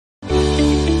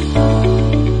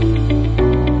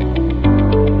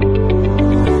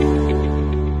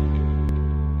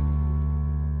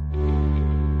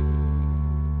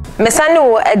Mesani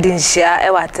wo edinshia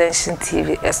ewa Attention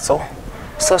TV eso.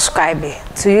 Subscribe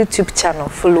to YouTube channel,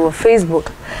 follow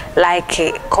Facebook,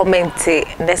 like, comment,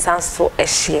 nesanso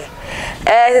share.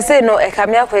 Say no e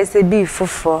kamia kwa say Bεεf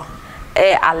for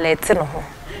alert no ho.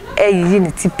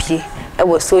 Unity pie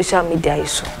e social media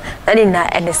iso. Nani na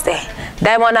eneste.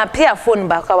 Diamond Appiah phone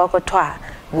back abakoto a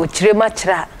wo chire ma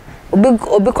chira.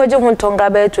 Obi koje ho ntonga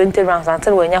be 20 rounds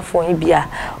anten wanya phone bia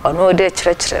ono de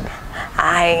chire no.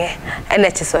 Ai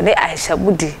ene chiso ne Aisha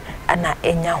budi ana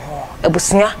enya ho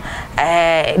ebusunya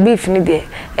Bεεf ni de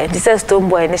this stone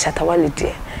boy ne shatawale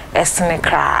de esne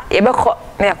kra yebekọ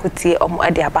na yakotie omo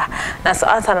ade aba na so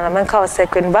answer na menka o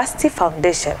Second University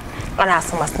Foundation ona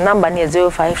asomas number ne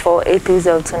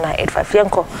 0548302985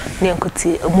 yenko ne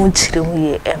yakotie omu chire mu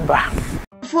ye embra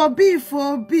for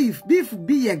Bεεf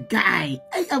be a guy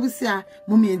abusia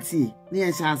momienti ne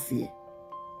yenhyase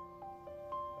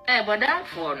Bodam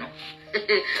for no.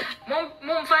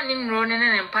 Mum fanny running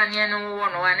and panya no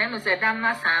one and say damn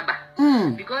na samba.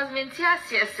 Because me tia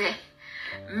say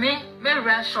me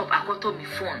run shop akoto me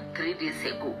phone 3 days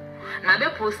ago. Na be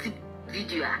post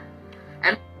video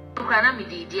and kana me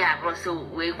di dia across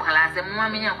we kwala se mo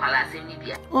amenya kwala se ni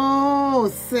bia. Oh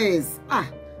sis,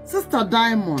 Sister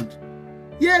Diamond.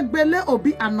 Ye gbele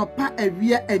obi anopa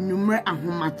ewie enumre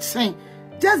ahomachen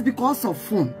just because of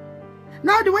phone.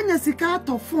 Now the when you see car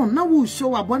to phone, now will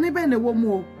show up on even a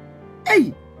woman.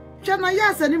 Hey,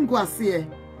 Nayas and him go see.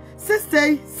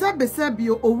 Sister,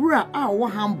 Sabio Ora our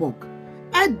Hamburg.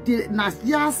 At the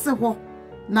Nayas ho,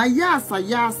 Nayas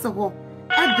ho,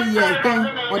 at the year then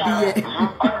or the year.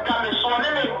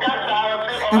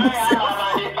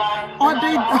 Or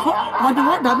the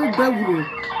what that is better.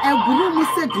 And Guru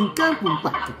said in camping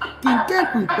party. In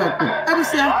camping party. Every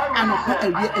say I'm not a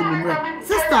year anymore.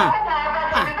 Sister,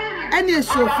 any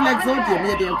show flags on the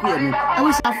media. I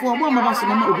wish I for one of us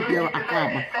remember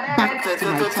back to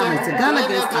my channel. It's a Ghana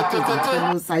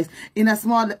girl size in a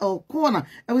small corner.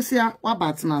 I wish I what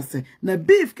about now say. Na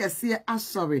Bεεf can see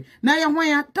sorry. Now you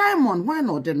want Diamond, why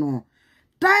not the no?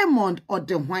 Diamond or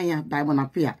the why Diamond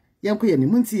Appiah. Yanko yani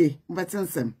muntie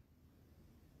mbatensem.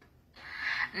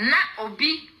 Na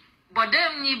obi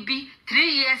bodem ni bi 3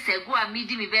 years ago a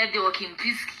midi me birthday working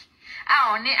Plύs.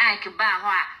 Oni Ike ba ho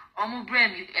a omo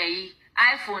brand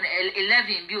iPhone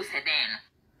 11 bi o seden.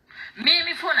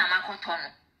 Me phone amakoto no.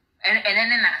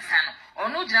 Enene na asa no.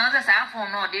 Onu gina say sa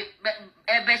phone no de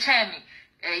be che me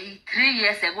 3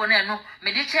 years ago na no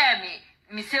me de che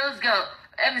me sales girl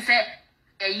me say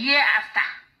a year after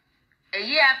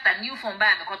new phone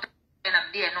buy me koto na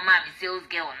me de no ma me sales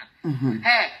girl no.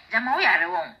 Hey, jama wo yare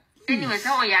won. Anyway,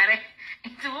 so wo yare.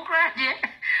 It's wo kra de.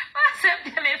 Asem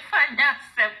de me fanya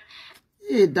asem.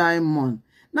 Hey Diamond.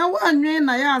 Now one way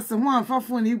Nayas one for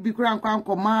phone you be crank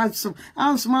match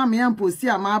answer me and post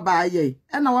here ma ba ye.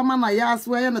 And now one Nayas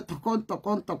where na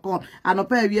tokon and no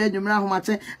pay we enumra ho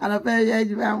mache and no pay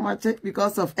ye mache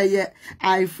because of a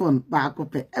iPhone back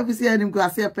up. Every see him go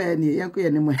say pay ni yanko ye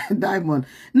ni Diamond.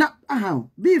 Now how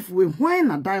Bεεf we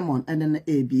when a Diamond and then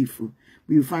a Bεεf.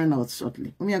 We will find out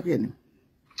shortly. Umi yanko ye ni.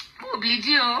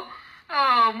 Bleedy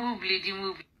oh mu bleedy.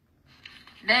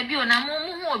 There be na mo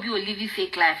obi o live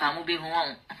fake life amu be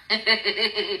ho.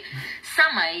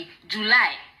 Summer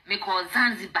July me call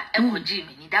Zanzibar e ko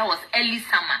Jimmy. That was early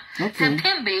summer. Okay.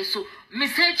 September so me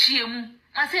say chiemu.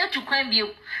 I say to kwan bi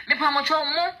me pa mo cho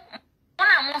mo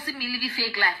na mo si me live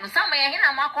fake life. No summer ye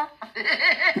na mako.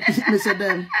 Me say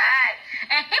them.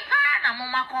 Pa na mo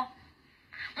mako.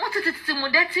 Mo titi mo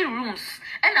dirty rooms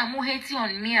and na mo hate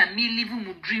on me and me live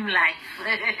mo dream life.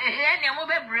 And mo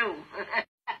be bro.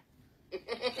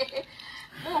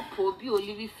 Mo po bi o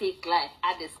live fake life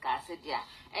at discuss dia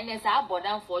and there's a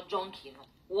border for junkie no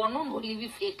one no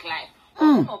live fake life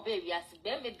no baby as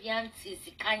be me bian ti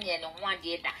sikanye ne ho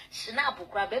ade da snap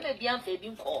kra be me bian fa bi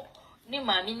nko ni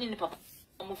mami ni papa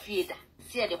mo fie da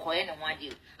see de koye ne ho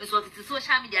ade so titi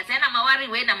social media say na mawari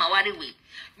we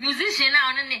musician na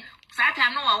on ne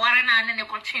satan no waware na ne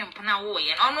ko twemp na wo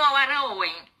ye no waware wo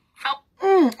wen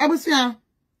abusia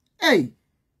hey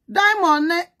Diamond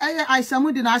ne Aisha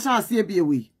mudi na asha asie bi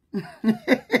ewe.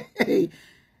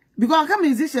 Because come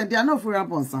musician they are no for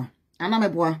responsa. Ana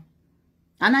meboa.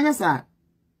 Ananya sa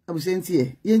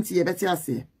abusentie, yentie beti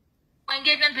ase.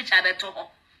 Engagement picture beto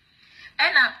ho.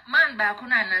 Ena man ba ko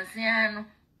na nansia no.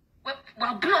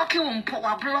 Wa block you mpo,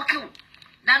 wa block you.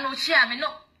 Na no chia me no.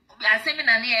 Asemi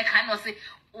na ne e ka no se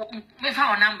me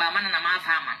fa o number man na ma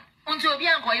fa man. Unti obi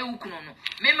anko ye ukunu no.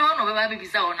 Me ho no be ba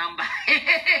bibisa o number.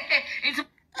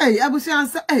 Hey, abusia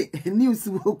answer hey news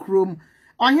wo krom.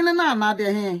 Ohene na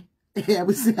de he. Hey,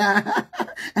 abusia.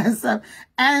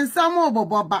 And some more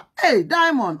boba. Hey,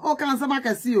 Diamond, o kan sama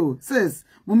kasi o. Sis,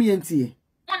 Mummy entie.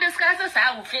 What discusses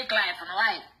our fake life and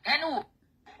why? And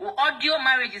audio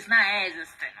marriage is not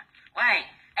existing. Why?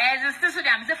 Existing so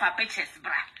damn for pictures,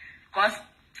 bra. Cause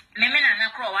me na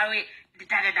crow worry the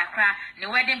cra the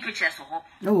wedding pictures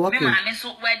Oh, okay. Me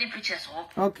so wedding pictures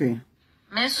Okay.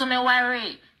 Me so me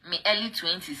worry me early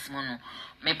 20s mono.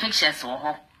 Me pictures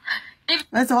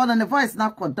Let's hold on the voice now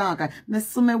cut down. Me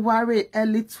so me worry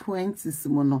early 20s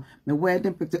mono. Me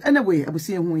wedding picture. Anyway, I will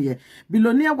see who here.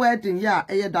 Billionaire wedding, yeah,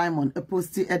 diamond a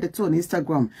posty editor on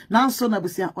Instagram. Now so na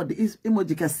busia or the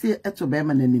emoji can see eto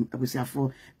bema nanim. I will see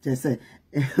for just say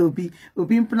obi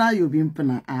mpna you obi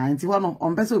mpna. Nti one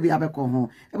on best obi abeko ho.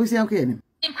 I will see okay.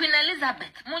 Queen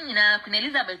Elizabeth, Queen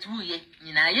Elizabeth, who ye,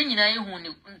 who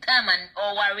time and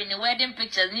or worry the wedding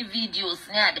pictures, ni videos,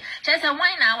 nyad. Just a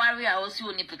wine hour, I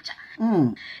also ni picture.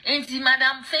 Ain't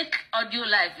Madam fake audio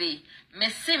live, me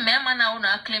see me man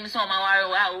now claims on my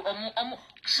worry,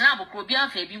 snap or be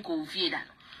unfair, being go feed.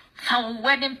 How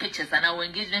wedding pictures and our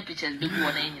engagement pictures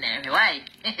before the why?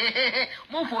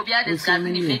 Move for be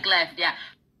discussing the fake life there.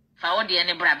 For all the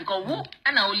any bra, because who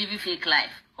and I will live fake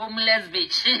life. Homeless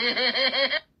bitch.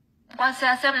 Once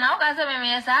I said now, I said,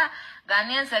 me, sir,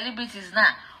 Ghanaian celebrities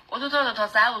now. Oto to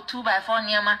sa 2x4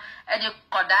 nyama e de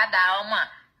kodada oma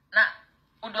na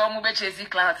udo mu be chezi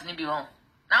clout ni bi ho.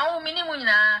 Na o mini mu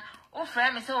nyina o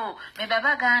frɛ me so me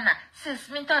baba Ghana sis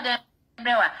me to dem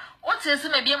brewa. O te so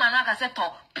me bi ma no aka se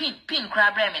to pin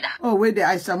kra bre me da. Oh, wait the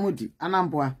Aisha Mudi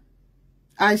anamboa.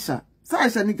 Aisha, so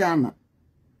Aisha ni Ghana.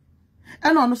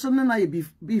 And on so na ye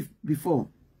beef before.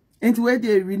 Into where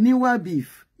the renewal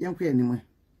beef, young queen anymore.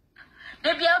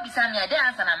 Maybe I'll be some idea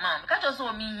answer na mom. Catch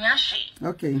also me yashi.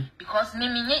 Okay. Because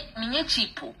me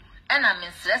cheap and I'm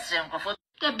in stress and comfort.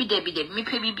 Debbie, me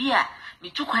pay bia. Me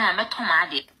took her met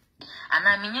tomade. And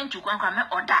I'm in to go and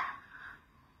order.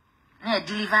 Ne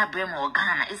deliver brem or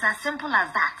Ghana. It's as simple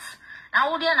as that.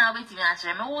 Now, would you now wait me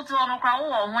answer me? What's on a crowd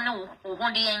or one day? Oh,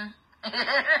 one day,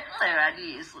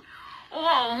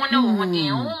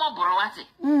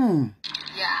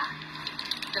 yeah.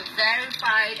 The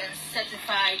verified and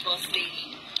certified boss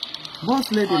lady.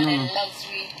 Boss lady, on no. A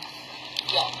luxury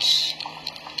yacht.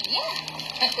 Yeah.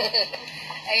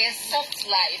 A soft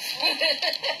life.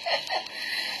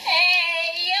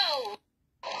 Hey, yo.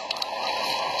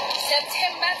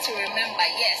 September to remember,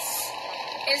 yes.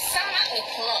 It's summer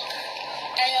o'clock.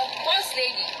 And your boss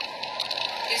lady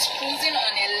is cruising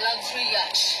on a luxury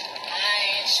yacht.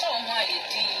 I show why you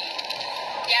did.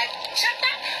 Yeah, shut up.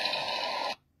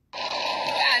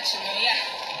 Yeah.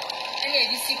 And yeah,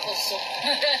 this is so.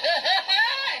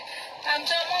 I'm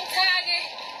Montage.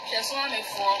 Just want me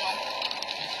for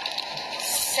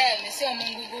me say I'm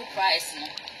Google price.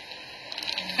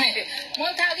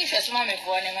 Montage just want me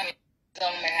for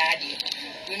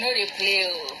we know they play.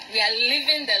 We are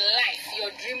living the life,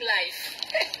 your dream life.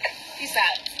 Peace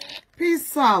out.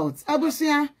 Peace out.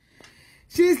 Abusia.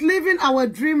 She's living our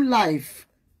dream life.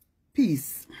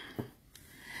 Peace.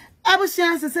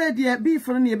 Abusia said, "Dear, be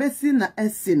for me, Bessie na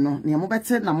Essino, near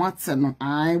Mobete na Matano.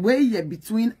 I weigh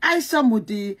between Aisha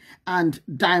Mudi and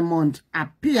Diamond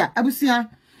Appiah. Abusia,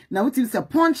 now it is a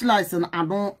punch license. I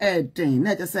don't add.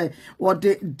 Let us say, what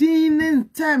the dean in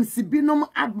terms, Sibinum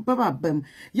Ababam.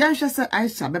 Yansha said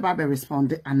Aisha, Beba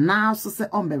responded, and now so say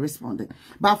Ombe responded.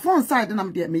 But phone side, and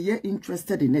I'm me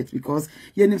interested in it because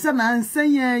ye say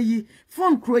ye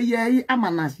phone crow ye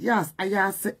amanas, yes,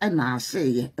 ayase, and I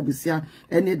say, Abusia,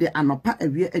 any de anopa a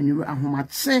year and you are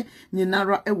homache,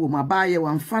 Ninara, a woman buy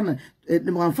one fun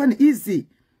easy,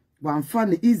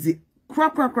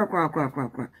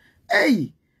 crack.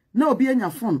 Hey! No be any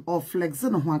phone or flex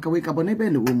no one can wake up on a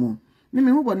bend woman. Name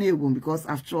who won a woman because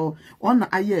after all, on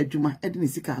a year Juma Edini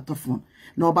Sika at phone.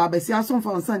 No Babesia son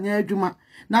for son year Juma.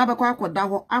 Now Bakwa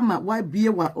Daho Ama why be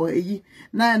a or a ye.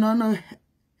 No.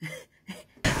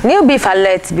 New beef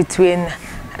alert between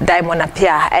Diamond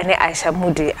Appiah and Aisha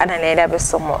Mudi and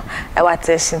an more. Our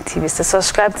attention TV. So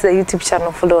subscribe to the YouTube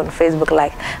channel, follow on Facebook,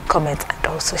 like, comment, and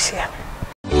also share.